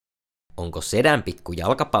Onko sedän pikku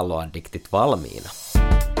jalkapalloaddiktit valmiina?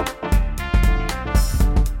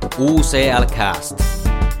 UCL Cast.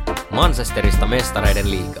 Manchesterista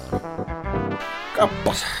mestareiden liigaan.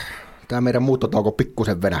 Kappas. Tää meidän muuttotauko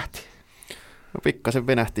pikkusen venähti. No pikkasen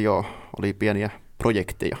venähti joo. Oli pieniä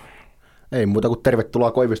projekteja. Ei muuta kuin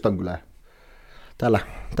tervetuloa Koiviston kylään.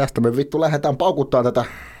 Tästä me vittu lähdetään paukuttaa tätä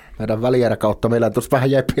meidän välieräkautta. Meillä tuossa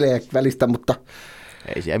vähän jäi pelejä välistä, mutta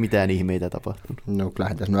ei siellä mitään ihmeitä tapahtunut. No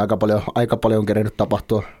kyllähän tässä nyt aika paljon on kerennyt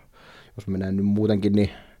tapahtua. Jos mennään nyt muutenkin, niin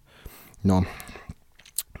no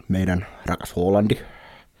meidän rakas Hollandi,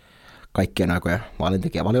 kaikkien aikojen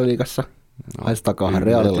maalintekijä Valioliigassa. No, haistaakaan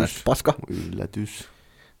Realilla paska. Yllätys.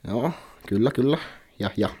 Joo, kyllä.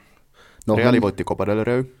 Ja. No, Reali voitti Copa del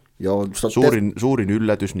Rey. Joo, suurin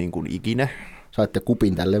yllätys niin kuin ikinä. Saitte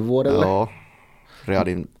kupin tälle vuodelle. Joo,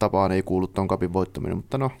 Realin tapaan ei kuulu ton kapin voittaminen,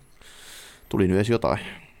 mutta no, tuli nyt edes jotain.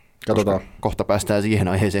 Katsotaan. Koska kohta päästään siihen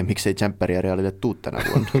aiheeseen, miksei tsemppäriä Realille tuu tänä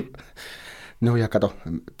vuonna. No ja kato,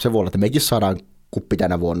 se voi olla, että mekin saadaan kuppi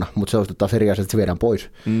tänä vuonna, mutta se on taas eri asia, että se viedään pois.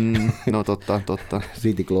 No totta.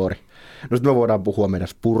 City Glory. No sitten me voidaan puhua meidän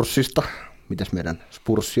Spurssista. Mitäs meidän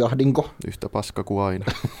Spurssiahdinko? Yhtä paska kuin aina.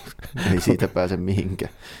 Ei siitä pääse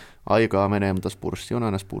mihinkään. Aikaa menee, mutta Spurssi on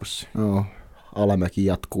aina Spurssi. No, alamäki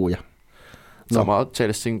jatkuu. Ja sama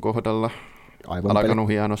Chelsean kohdalla. Aivan alkanut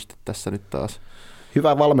hienosti tässä nyt taas.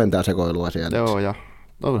 Hyvää valmentajasekoilua siellä. Joo, ja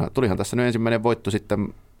tulihan tässä nyt ensimmäinen voitto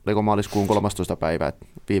sitten maaliskuun 13. päivää, että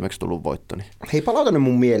viimeksi tullut voitto. Niin. Hei, palauta nyt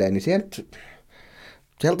mun mieleen, niin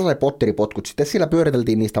sieltä sai potteripotkut. Sitten siellä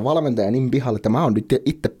pyöriteltiin niistä valmentajia niin pihalle, että mä oon nyt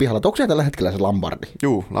itse pihalla. Onko siellä tällä hetkellä se Lambardi?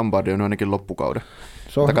 Juu, Lambardi on ainakin loppukauden.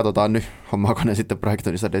 Mutta katsotaan nyt, hommaako ne sitten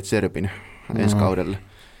Brightonista De Zerbin ensi kaudelle.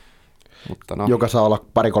 Mutta no. Joka saa olla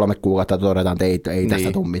 2-3 kuukautta, että todetaan, että ei niin,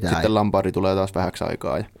 tästä tule mitään. Sitten Lambardi tulee taas vähäksi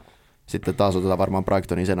aikaa ja sitten taas otetaan varmaan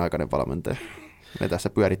Brightonin sen aikainen valmentaja. Ne tässä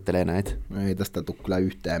pyörittelee näitä. Ei tästä tule kyllä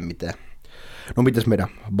yhtään mitään. No mitäs meidän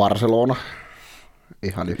Barcelona?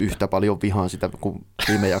 Ihan yhtä paljon vihaan sitä kuin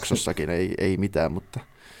viime jaksossakin, ei mitään, mutta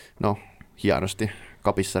no hienosti.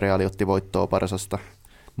 Kapissa Reali otti voittoa Barsasta,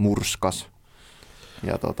 murskas.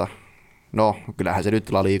 Ja no kyllähän se nyt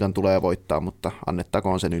La Ligan tulee voittaa, mutta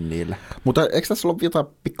annettakoon se nyt niille. Mutta eikö tässä ole jotain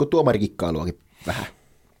pikku tuomarikikkailuakin vähän?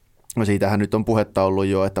 No siitähän nyt on puhetta ollut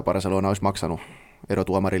jo, että Barcelona olisi maksanut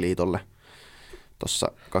erotuomariliitolle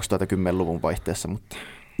tuossa 2010-luvun vaihteessa, mutta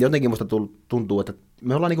jotenkin musta tuntuu, että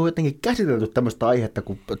me ollaan niinku jotenkin käsitelty tämmöistä aihetta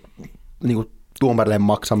kuin niinku tuomarille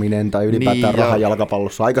maksaminen tai ylipäätään niin, raha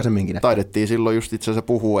jalkapallossa aikaisemminkin. Että taidettiin silloin just itse asiassa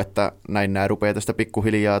puhua, että näin nämä rupeaa tästä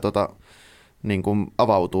pikkuhiljaa niin kuin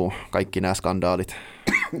avautuu kaikki nämä skandaalit.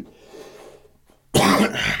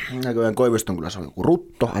 Näköjään Koiviston kyllä se on joku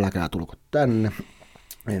rutto, äläkää tulko tänne.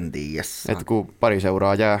 En tiedä. Että kun pari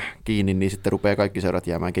seuraa jää kiinni, niin sitten rupeaa kaikki seurat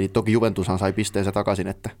jäämään kiinni. Toki Juventushan sai pisteensä takaisin.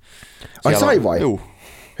 Että ai sai vai? Juu.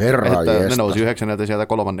 Herra että ne nousi 9 sieltä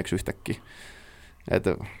 3 yhtäkkiä.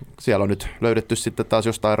 Että siellä on nyt löydetty sitten taas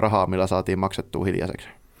jostain rahaa, millä saatiin maksettua hiljaiseksi.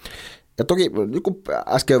 Ja toki, kun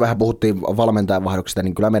äsken vähän puhuttiin valmentajan vaihdoksesta,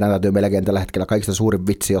 niin kyllä meidän täytyy melkein tällä hetkellä kaikista suurin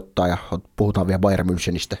vitsi ottaa, ja puhutaan vielä Bayern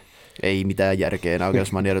Münchenistä. Ei mitään järkeä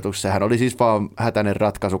Nagelsmannin ehdotuksessa. Sehän oli siis vaan hätäinen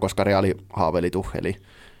ratkaisu, koska Reali haaveli Tucheli.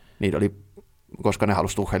 Niitä oli, koska ne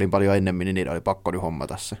halusi Tuchelin paljon ennemmin, niin niitä oli pakko nyt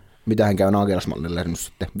hommata se. Mitähän käy Nagelsmannille nyt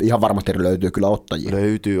sitten? Ihan varmasti löytyy kyllä ottajia.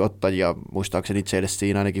 Löytyy ottajia. Muistaakseni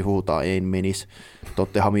Chelsea ainakin huutaa, en menis.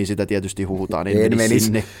 Tottenhamiin sitä tietysti huutaan, en menis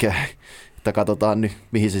sinnekään. Että katsotaan nyt,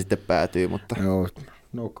 mihin se sitten päätyy. Mutta joo,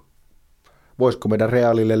 no, voisiko meidän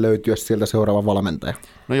Realille löytyä sieltä seuraava valmentaja?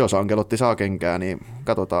 No jos Angelotti saa kenkää, niin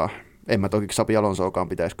katsotaan. En mä toki Xabi Alonsoakaan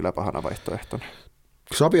pitäisi kyllä pahana vaihtoehtona.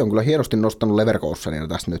 Xabi on kyllä hienosti nostanut Leverkusenilla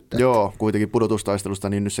tässä nyt. Joo, kuitenkin pudotustaistelusta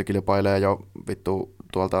niin nyt se kilpailee jo vittu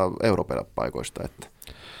tuolta Eurooppa-paikoista. Että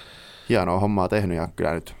hienoa hommaa tehnyt ja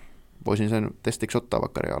kyllä nyt voisin sen testiksi ottaa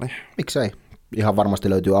vaikka Realiin. Miksei? Ihan varmasti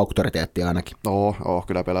löytyy auktoriteettia ainakin.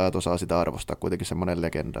 Kyllä pelaajat osaa sitä arvostaa, kuitenkin semmoinen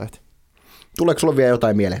legenda. Että tuleeko sulla vielä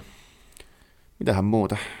jotain mieleen? Mitähän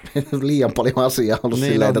muuta? Liian paljon asiaa ollut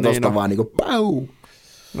niin silleen, että tosta vaan niinku pau!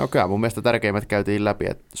 No kyllä mun mielestä tärkeimmät käytiin läpi,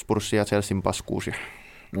 että Spurssi ja Chelsean paskuus.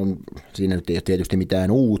 No siinä nyt ei ole tietysti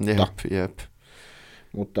mitään uutta. Jep.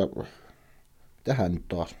 Mutta tähän nyt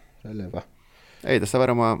taas, selvä. Ei tässä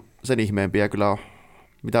varmaan sen ihmeempiä kyllä ole,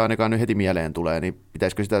 mitä ainakaan nyt heti mieleen tulee, niin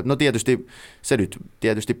pitäisikö sitä, no tietysti se nyt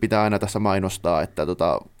tietysti pitää aina tässä mainostaa, että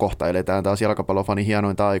kohta eletään taas jalkapallofanin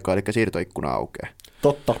hienointa aikaa, eli siirtoikkuna aukeaa.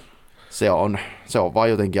 Totta. Se on vaan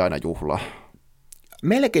jotenkin aina juhlaa.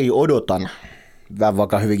 Melkein odotan, vähän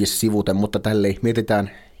vaikka hyvinkin sivuten, mutta tälleen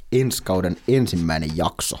mietitään ensi kauden ensimmäinen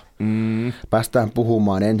jakso. Päästään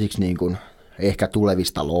puhumaan ensiksi niin kuin ehkä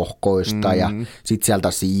tulevista lohkoista ja sitten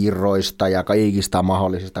sieltä siirroista ja kaikista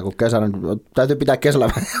mahdollisista, kun kesällä, täytyy pitää kesällä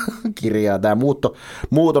kirjaa. Tämä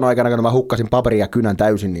muuton aikana, kun mä hukkasin paperin ja kynän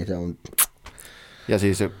täysin, niin se on... Ja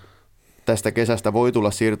siis tästä kesästä voi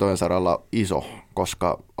tulla siirtojen saralla iso,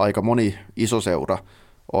 koska aika moni iso seura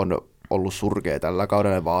on ollut surkea tällä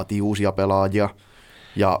kaudella, ne vaatii uusia pelaajia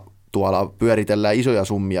ja tuolla pyöritellään isoja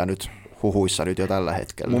summia nyt huhuissa nyt jo tällä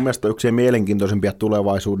hetkellä. Mun mielestä yksi mielenkiintoisimpia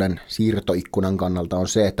tulevaisuuden siirtoikkunan kannalta on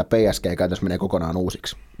se, että PSG käytössä menee kokonaan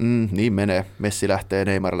uusiksi. Niin menee. Messi lähtee,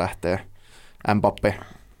 Neymar lähtee, Mbappe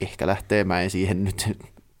ehkä lähtee, mä en siihen nyt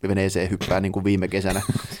veneeseen hyppää niin kuin viime kesänä.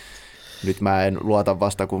 Nyt mä en luota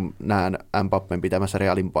vasta, kun näen Mbappen pitämässä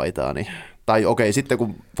Realin paitaa. Niin... Tai okei, sitten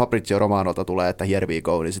kun Fabrizio Romanolta tulee, että here we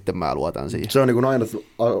go, niin sitten mä luotan siihen. Se on niin kuin aina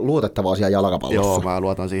luotettava asia jalkapallossa. Joo, mä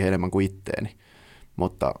luotan siihen enemmän kuin itteeni.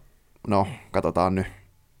 Mutta no, katsotaan nyt.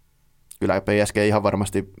 Kyllä PSG ihan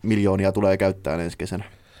varmasti miljoonia tulee käyttää ensi kesänä.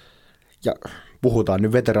 Ja puhutaan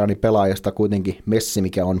nyt veteraanipelaajasta kuitenkin. Messi,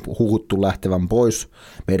 mikä on huhuttu lähtevän pois.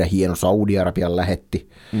 Meidän hieno Saudi-Arabian lähetti.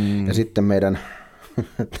 Ja sitten meidän...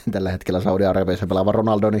 tällä hetkellä Saudi-Arabiassa pelaava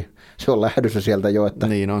Ronaldo, niin se on lähdössä sieltä jo. Että...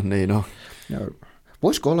 Niin on. Ja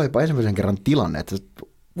voisiko olla jopa ensimmäisen kerran tilanne, että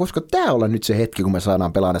voisiko tämä olla nyt se hetki, kun me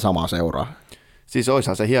saadaan pelaa ne samaa seuraa? Siis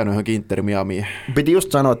oishan se hieno johonkin Inter Miamiin. Piti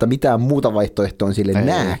just sanoa, että mitään muuta vaihtoehtoa on sille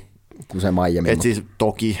näe kuin se Miami. Et siis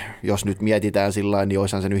toki, jos nyt mietitään sillä niin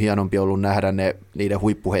oishan se nyt hienompi ollut nähdä ne niiden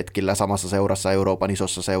huippuhetkillä samassa seurassa Euroopan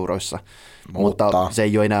isossa seuroissa. Mutta se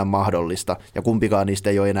ei ole enää mahdollista, ja kumpikaan niistä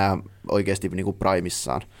ei ole enää oikeasti niin kuin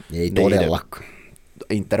primissaan. Ei todellakaan.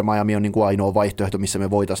 Inter Miami on niin kuin ainoa vaihtoehto, missä me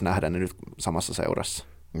voitaisiin nähdä ne nyt samassa seurassa.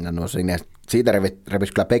 No siitä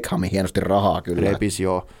repisi kyllä Beckhamin hienosti rahaa kyllä. Repisi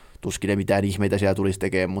joo, tuskin ne mitään ihmeitä siellä tulisi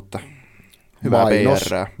tekemään, mutta hyvää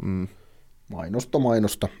PR.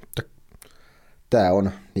 Mainosta. Tämä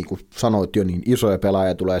on, niin kuin sanoit jo, niin isoja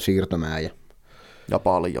pelaajia tulee siirtymään. Ja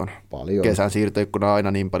paljon. Kesän siirtoikkuna on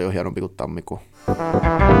aina niin paljon hienompi kuin tammikuu.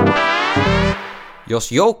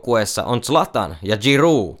 Jos joukkueessa on Zlatan ja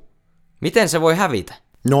Giroud, miten se voi hävitä?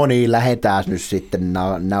 No niin, lähdetään nyt sitten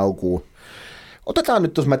naukuun. Otetaan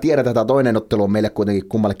nyt, jos mä tiedän, että tämä toinen ottelu on meille kuitenkin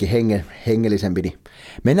kummallekin hengellisempi, niin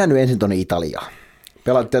mennään nyt ensin tuonne Italiaan.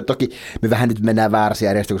 Toki me vähän nyt mennään väärässä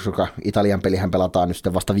järjestyksessä, koska Italian pelihän pelataan nyt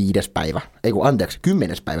sitten vasta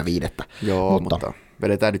 10. päivä 5. Joo, mutta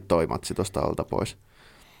vedetään nyt toi matsi tuosta alta pois.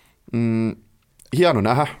 Hieno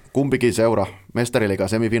nähdä, kumpikin seura Mestariliigan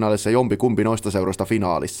semifinaalissa, jompikumpi noista seuroista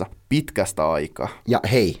finaalissa, pitkästä aikaa. Ja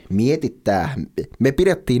hei, mietitää, me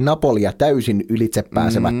pidettiin Napolia täysin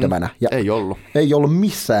ylitsepääsemättömänä. Ja ei ollut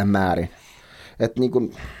missään määrin. Et niin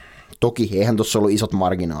kun, toki eihän tuossa ollut isot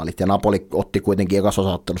marginaalit, ja Napoli otti kuitenkin ekassa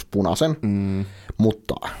osaottelussa punaisen,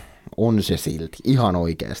 mutta on se silti, ihan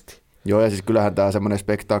oikeasti. Joo, ja siis kyllähän tämä semmoinen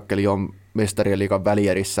spektaakkeli on Mestarien liigan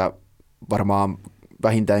välierissä varmaan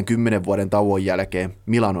vähintään 10 vuoden tauon jälkeen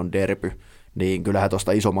Milanon derby, niin kyllähän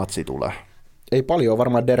tuosta iso matsi tulee. Ei paljon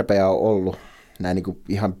varmaan derbejä ole ollut näin niin kuin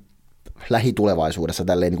ihan lähitulevaisuudessa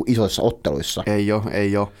tälleen niin kuin isoissa otteluissa.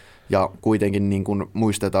 Ei ole. Ja kuitenkin niin kuin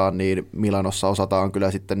muistetaan, niin Milanossa osataan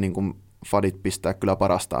kyllä sitten niin kuin fadit pistää kyllä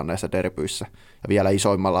parastaan näissä derbyissä. Ja vielä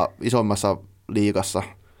isommassa liigassa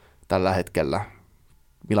tällä hetkellä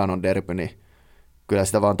Milanon derby, niin kyllä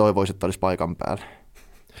sitä vaan toivoisi, että olisi paikan päällä.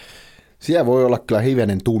 Siellä voi olla kyllä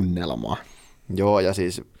hivenen tunnelmaa. Joo, ja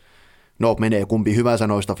siis, menee kumpi hyvänsä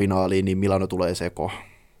noista finaaliin, niin Milano tulee sekoon.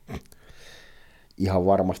 Ihan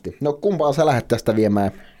varmasti. No kumpaan sä lähdet tästä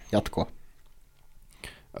viemään jatkoa?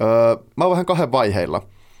 Mä oon vähän 2 vaiheilla.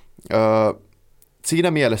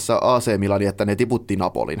 Siinä mielessä AC Milani, että ne tiputti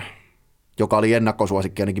Napolin, joka oli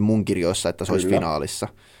ennakkosuosikki ainakin mun kirjoissa, että se olisi finaalissa.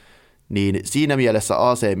 Niin siinä mielessä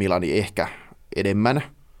AC Milani ehkä enemmän,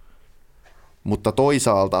 mutta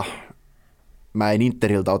toisaalta mä en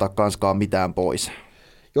Interiltä ota kanskaan mitään pois.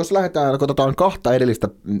 Jos katsotaan 2 edellistä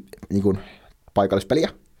niin kuin paikallispeliä,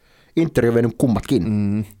 Inter on vennyt kummatkin.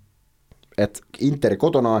 Et Inter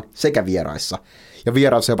kotonaan sekä vieraissa. Ja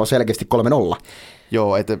vieraissa jopa selkeästi 3-0.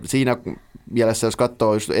 Joo, että siinä mielessä, jos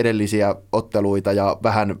katsoo just edellisiä otteluita ja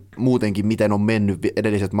vähän muutenkin, miten on mennyt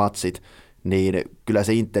edelliset matsit, niin kyllä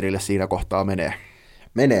se Interille siinä kohtaa menee.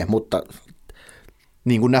 Menee, mutta...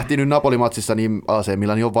 Niin kuin nähtiin nyt Napoli-matsissa, niin AC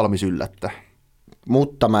Milan on valmis yllättää.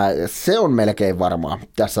 Mutta se on melkein varmaa.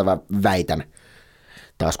 Tässä väitän.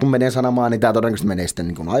 Taas kun menee sanomaan, niin tämä todennäköisesti menee sitten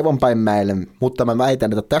niin kuin aivan päin mäelle. Mutta mä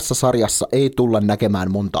väitän, että tässä sarjassa ei tulla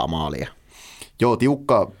näkemään montaa maalia. Joo,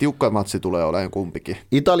 tiukka matsi tulee olemaan kumpikin.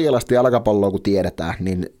 Italialaista jalkapalloa, kun tiedetään,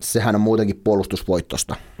 niin sehän on muutenkin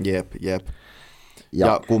puolustusvoittosta. Jep.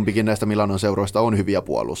 Ja kumpikin näistä Milanon seuroista on hyviä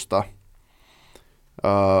puolustaa.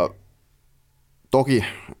 Toki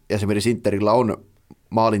esimerkiksi Interillä on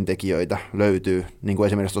maalintekijöitä löytyy, niin kuin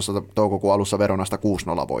esimerkiksi tuossa toukokuun alussa Veronasta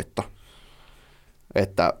 6-0 voitto.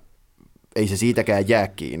 Että ei se siitäkään jää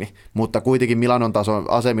kiinni, mutta kuitenkin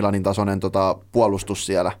AC Milanin tasoinen puolustus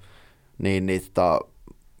siellä, niin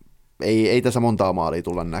ei tässä montaa maalia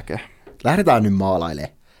tulla näkemään. Lähdetään nyt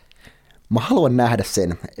maalailemaan. Mä haluan nähdä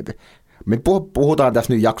sen. Me puhutaan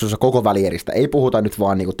tässä nyt jaksossa koko välieristä, ei puhuta nyt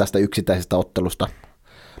vaan niinku tästä yksittäisestä ottelusta,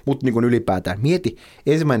 mutta niinku ylipäätään. Mieti,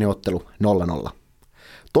 ensimmäinen ottelu 0-0.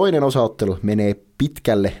 Toinen osaottelu menee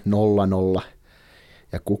pitkälle 0-0,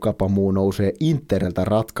 ja kukapa muu nousee Interiltä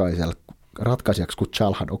ratkaisijaksi kuin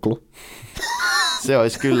Çalhanoğlu. Se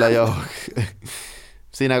olisi kyllä jo.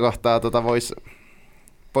 Siinä kohtaa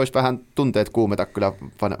vois vähän tunteet kuumeta kyllä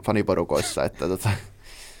faniporukoissa. Että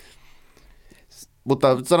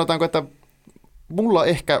Mutta sanotaanko, että mulla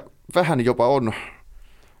ehkä vähän jopa on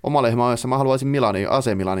oma lehmä, jossa mä haluaisin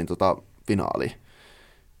AC Milanin finaaliin.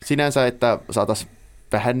 Sinänsä, että saataisiin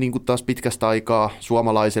vähän niin kuin taas pitkästä aikaa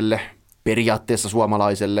periaatteessa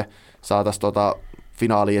suomalaiselle, saataisiin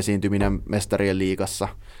finaaliesiintyminen Mestarien liigassa.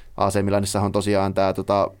 AC Milanissa on tosiaan tämä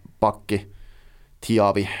pakki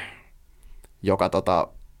Tiavi, joka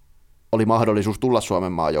oli mahdollisuus tulla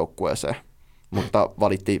Suomen maajoukkueeseen, mutta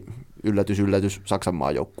valitti yllätys Saksan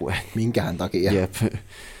maajoukkueen. Minkähän takia? Jep.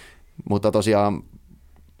 Mutta tosiaan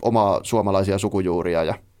omaa suomalaisia sukujuuria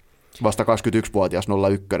ja vasta 21-vuotias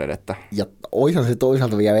 01. Että. Ja oishan se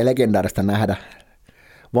toisaalta vielä legendaarista nähdä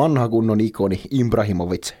vanha kunnon ikoni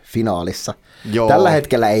Ibrahimovic finaalissa. Joo. Tällä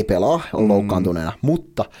hetkellä ei pelaa, on loukkaantuneena,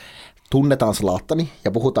 mutta tunnetaan Zlatani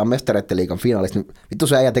ja puhutaan Mestareiden liigan finaalista, niin vittu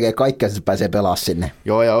se äijä tekee kaikkea, että se pääsee pelaamaan sinne.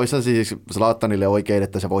 Joo, ja oishan siis Zlatanille oikein,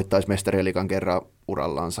 että se voittaisi Mestarien liigan kerran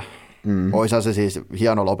urallansa. Oishan se siis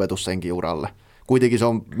hieno lopetus senkin uralle. Kuitenkin se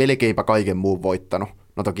on melkeinpä kaiken muun voittanut.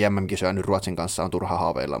 No toki MM-kisoja nyt Ruotsin kanssa on turha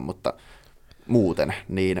haaveilla, mutta muuten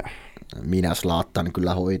niin. Minä Zlatan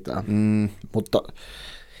kyllä hoitaa. Mutta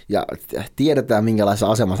ja tiedetään,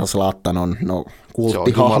 minkälaisessa asemassa Zlatan on. No,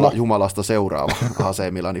 kulttihahmo. Se on jumalasta seuraava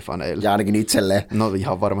AC Milanin faneille. Ja ainakin itselleen. No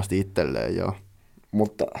ihan varmasti itselleen, joo.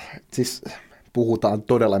 Mutta siis puhutaan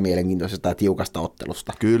todella mielenkiintoisesta ja tiukasta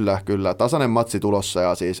ottelusta. Kyllä. Tasainen matsi tulossa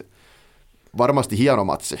ja siis varmasti hieno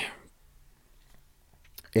matsi.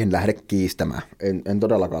 En lähde kiistämään. En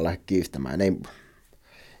todellakaan lähde kiistämään.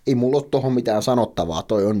 Ei mulla ole tuohon mitään sanottavaa.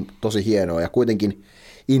 Toi on tosi hienoa ja kuitenkin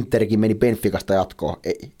Interkin meni Benficasta jatkoon.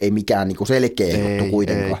 Ei mikään niinku selkeä juttu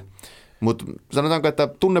kuitenkaan. Mutta sanotaanko, että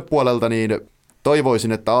tunnepuolelta niin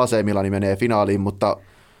toivoisin, että AC Milani menee finaaliin, mutta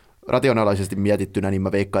rationaalisesti mietittynä niin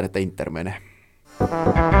mä veikkaan, että Inter menee.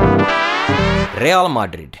 Real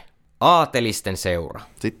Madrid, aatelisten seura.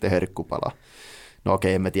 Sitten herkkupala. No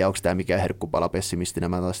okei, en mä tiedä, onko tämä mikään herkkupala pessimistinä.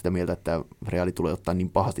 Mä taas sitä mieltä, että Reali tulee ottaa niin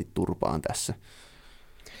pahasti turpaan tässä.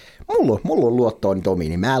 Mulla on luottoa nyt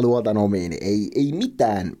omiini. Mä luotan omiini. Ei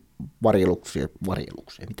mitään varjeluksia,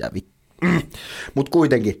 mitään Mutta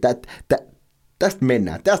kuitenkin, tästä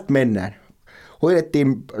mennään.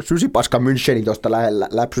 Hoidettiin sysipaska Münchenin tuosta lähellä,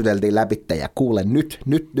 läpsyteltiin läpitte ja kuule,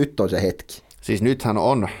 nyt on se hetki. Siis nythän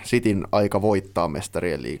on Cityn aika voittaa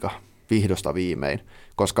Mestarien liiga vihdosta viimein,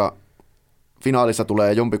 koska finaalissa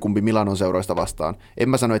tulee jompikumpi Milanon seuroista vastaan. En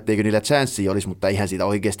mä sano, etteikö niillä chanssiä olisi, mutta eihän siitä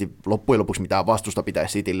oikeasti loppujen lopuksi mitään vastusta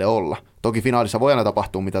pitäisi Citylle olla. Toki finaalissa voi aina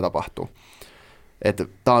tapahtua, mitä tapahtuu.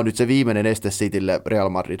 Tämä on nyt se viimeinen este Citylle, Real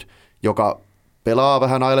Madrid, joka pelaa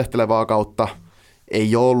vähän ailehtelevaa kautta,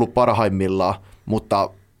 ei ole ollut parhaimmillaan, mutta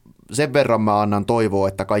sen verran mä annan toivoa,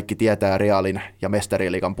 että kaikki tietää Realin ja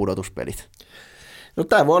Mestarien liigan pudotuspelit. No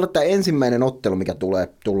tämä voi olla tämä ensimmäinen ottelu, mikä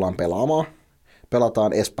tullaan pelaamaan.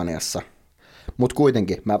 Pelataan Espanjassa. Mutta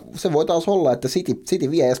kuitenkin, se voi taas olla, että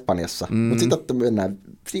City vie Espanjassa, mutta sitten mennään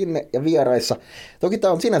sinne ja vieraissa. Toki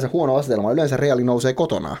tämä on sinänsä huono asetelma, yleensä Reali nousee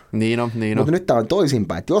kotonaan. Niin on. Mutta nyt tämä on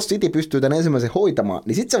toisinpäin, että jos City pystyy tämän ensimmäisen hoitamaan,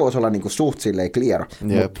 niin sitten se voisi olla niinku suht silleen clear.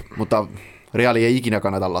 Mutta Reali ei ikinä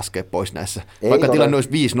kannata laskea pois näissä. Vaikka tilanne olisi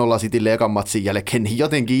 5-0 Citylle ekan matsin jälkeen, niin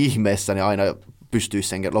jotenkin ihmeessä ne aina pystyisi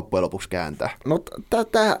sen loppujen lopuksi kääntämään. No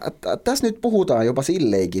tässä nyt puhutaan jopa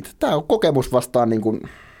silleenkin. Tämä on kokemus vastaan niin kuin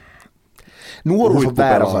nuoruus on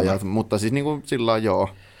väärä sana. Mutta siis niin kuin sillä joo.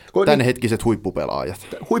 Tämänhetkiset huippupelaajat.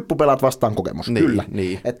 Huippupelaat vastaan kokemus, kyllä.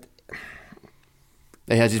 Niin.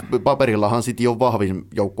 Eihän siis paperillahan City on vahvin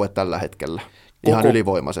joukkue tällä hetkellä. Ihan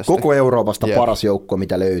ylivoimaisesti. Koko Euroopasta paras joukkue,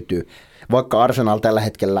 mitä löytyy. Vaikka Arsenal tällä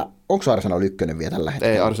hetkellä, onko Arsenal ykkönen vielä tällä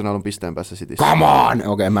hetkellä? Ei, Arsenal on pisteen päässä Cityssä. Come on!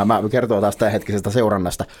 Okei, mä kertoo taas tämän hetkisestä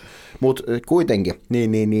seurannasta. Mutta kuitenkin,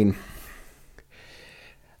 niin.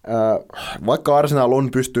 Vaikka Arsenal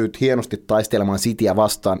on pystynyt hienosti taistelemaan Cityä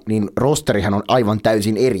vastaan, niin rosterihan on aivan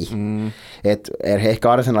täysin eri.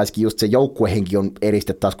 Ehkä Arsenaliskin just se joukkuehenki on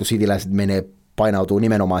eriste taas, kun cityläiset menee painautuu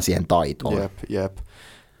nimenomaan siihen taitoon. Jep.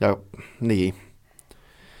 Ja niin.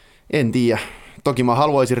 En tiedä. Toki mä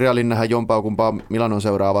haluaisin Realin nähdä jompaa kumpaa Milanon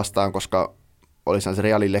seuraa vastaan, koska olisihan se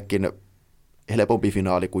Realillekin helpompi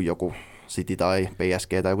finaali kuin joku City tai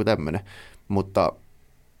PSG tai joku tämmöinen. Mutta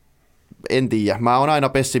en tiedä. Mä oon aina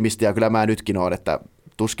pessimisti ja kyllä mä nytkin oon, että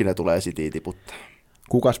tuskin ne tulee Cityin tiputtaa.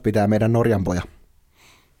 Kukas pitää meidän Norjan poja?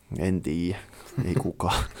 En tiedä. Ei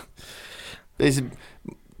kukaan.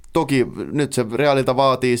 Toki nyt se Realilta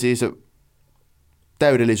vaatii siis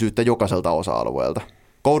täydellisyyttä jokaiselta osa-alueelta.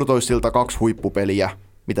 Courtoisilta 2 huippupeliä,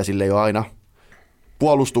 mitä sille ei ole aina.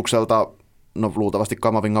 Puolustukselta, no luultavasti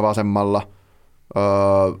Kamavinga vasemmalla,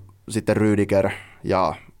 sitten Rüdiger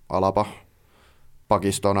ja Alaba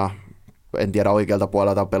pakistona. En tiedä oikealta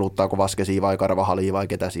puolelta peluttaako Vaskesi vai Carvajalia vai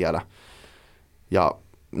ketä siellä. Ja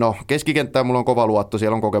no keskikenttään mulla on kova luotto,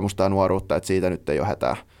 siellä on kokemusta ja nuoruutta, että siitä nyt ei ole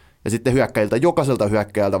hätää. Ja sitten hyökkäiltä, jokaiselta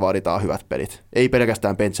hyökkäiltä vaaditaan hyvät pelit. Ei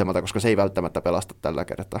pelkästään Benzemata, koska se ei välttämättä pelasta tällä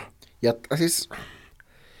kertaa. Ja siis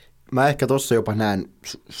mä ehkä tossa jopa näen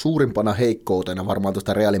suurimpana heikkoutena varmaan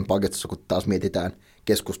tuosta Realin paketissa, kun taas mietitään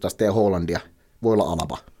keskustasta ja Hollandia, voi olla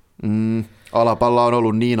Alaba. Alapalla on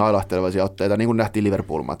ollut niin ailahtelevaisia otteita, niin kuin nähtiin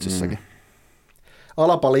Liverpool-matsissakin.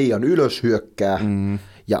 Alaba liian ylös hyökkää.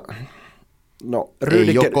 Ja no,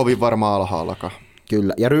 ei ole kovin varma alhaallakaan.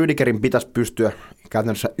 Kyllä, ja Rüdigerin pitäisi pystyä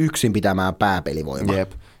käytännössä yksin pitämään pääpelivoimaa.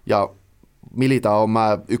 Jep, ja Militao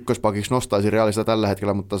mä ykköspakiksi nostaisin Realista tällä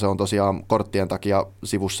hetkellä, mutta se on tosiaan korttien takia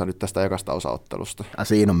sivussa nyt tästä ekasta osaottelusta. Ja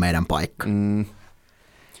siinä on meidän paikka.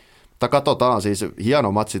 Mutta katsotaan, siis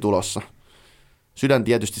hieno matsi tulossa. Sydän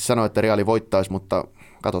tietysti sanoo, että Reali voittaisi, mutta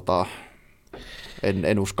katsotaan.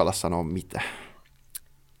 En uskalla sanoa mitään.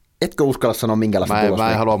 Etkö uskalla sanoa minkälaista tulosta?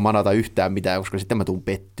 Mä en halua manata yhtään mitään, koska sitten mä tuun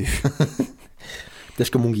pettyä.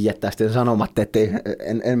 Pitäisikö munkin jättää sitten sanomatta, että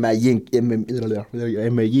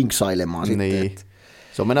emme jinksailemaan niin. sitten. Että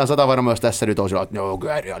Se on mennään 100 varmaan, jos tässä nyt on sillä, että no,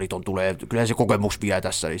 kyllä se kokemus vie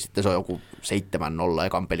tässä, niin sitten se on joku 7-0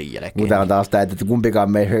 ekan pelin jälkeen. Mutta on taas tämä, että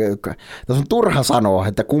kumpikaan me, tässä on turha sanoa,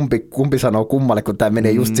 että kumpi sanoo kummalle, kun tämä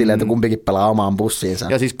menee just silleen, että kumpikin pelaa omaan bussiinsa.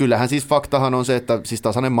 Ja siis kyllähän siis faktahan on se, että siis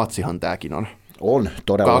tasainen matsihan tämäkin on. On,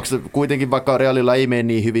 todella. Kuitenkin vaikka Realilla ei mene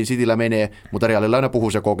niin hyvin, Cityllä menee, mutta Realilla aina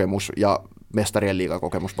puhuu se kokemus ja mestarien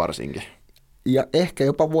liigakokemus varsinkin. Ja ehkä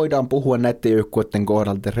jopa voidaan puhua näiden joukkueiden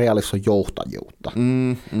kohdalla, että Realissa on johtajuutta.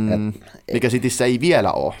 Mikä Cityssä ei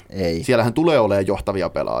vielä ole. Ei. Siellähän tulee olemaan johtavia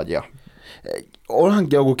pelaajia. Onhan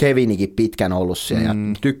joku Kevinikin pitkän ollut siellä ja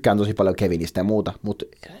tykkään tosi paljon Kevinistä ja muuta, mutta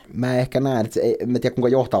mä ehkä näen, että en tiedä kuinka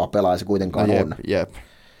johtava pelaaja se kuitenkaan on. Jep.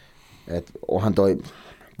 Et onhan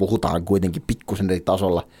puhutaan kuitenkin pikkusen eri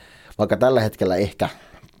tasolla, vaikka tällä hetkellä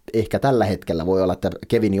ehkä tällä hetkellä voi olla, että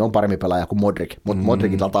Kevini on parempi pelaaja kuin Modric, mutta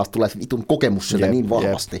Modricilla taas tulee se vitun kokemus sieltä niin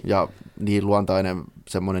vahvasti. Jep. Ja niin luontainen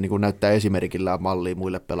semmoinen niin kuin näyttää esimerkillä mallia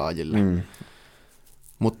muille pelaajille.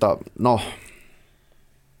 Mutta no,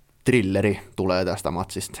 thrilleri tulee tästä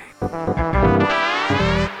matsista.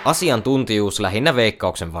 Asiantuntijuus lähinnä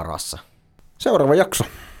Veikkauksen varassa. Seuraava jakso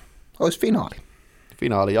olisi finaali.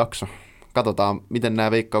 Finaalijakso. Katsotaan, miten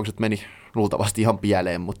nämä veikkaukset meni. Luultavasti ihan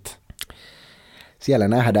pieleen, mutta siellä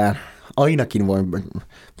nähdään, ainakin voin 100%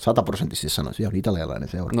 sanoa, se on italialainen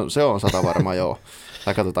seura. No se on 100 varmaan, joo.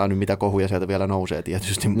 Tai katsotaan nyt, mitä kohuja sieltä vielä nousee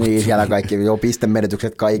tietysti. Mutta niin, siellä kaikki,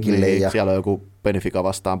 pistemenetykset kaikille. Niin, ja siellä on joku Benfica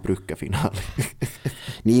vastaan Brygge-finaali.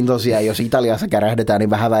 Niin tosiaan, jos Italiassa kärähdetään, niin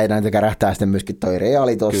vähän väitän, että kärähtää sitten myöskin toi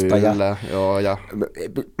Reali tosta. Kyllä, joo. Ja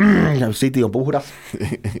City on puhdas.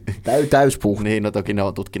 Täys puhdas. Niin, no toki ne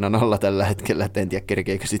on tutkinnan alla tällä hetkellä, että en tiedä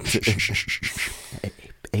kerkeekö sitten.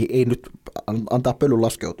 Ei nyt antaa pölyn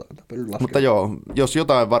laskeutua. Mutta joo, jos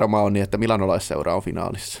jotain varmaa on, niin että milanolaisseura on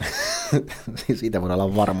finaalissa. Siitä voidaan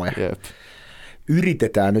olla varmoja. Jep.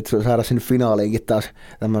 Yritetään nyt saada sinne finaaliinkin taas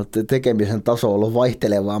tämä tekemisen taso on ollut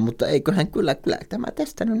vaihtelevaa, mutta eiköhän kyllä tämä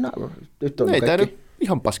tästä nyt on ei kaikki. tämä nyt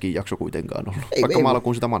ihan paskin jakso kuitenkaan ollut, vaikka mä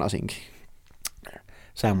alkuun sitä manasinkin.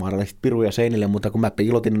 Sä maalasit piruja seinille, mutta kun mä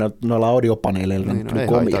piilotin noilla audiopaneeleilla, niin,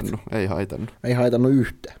 no, ei haitannut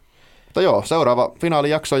yhtään. Mutta joo, seuraava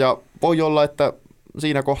finaalijakso, ja voi olla, että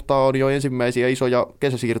siinä kohtaa on jo ensimmäisiä isoja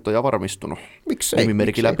kesäsiirtoja varmistunut. Miksei?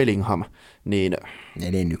 Nimimerkillä Bellingham. Niin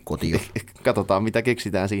ei nyt kotiin. Katsotaan, mitä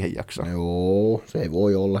keksitään siihen jaksoon. Joo, se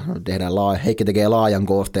voi olla. Heikki tekee laajan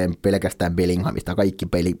koosteen pelkästään Bellinghamista. Kaikki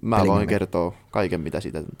Mä voin kertoa kaiken, mitä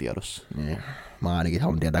siitä on tiedossa. Ja, mä ainakin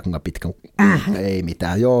haluan tietää, kuinka pitkä. Ei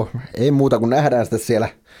mitään, joo. Ei muuta kuin nähdään sitä siellä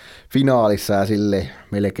finaalissa ja silleen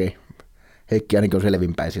melkein. Heikki ainakin on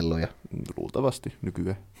selvinpäin silloin. Ja luultavasti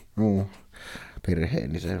nykyään.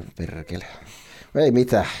 Perheeni se perkele. Ei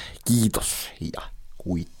mitään. Kiitos ja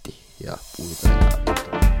kuitti ja puhutaan.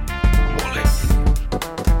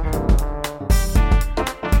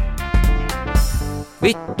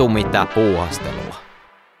 Vittu mitä puuhastelua.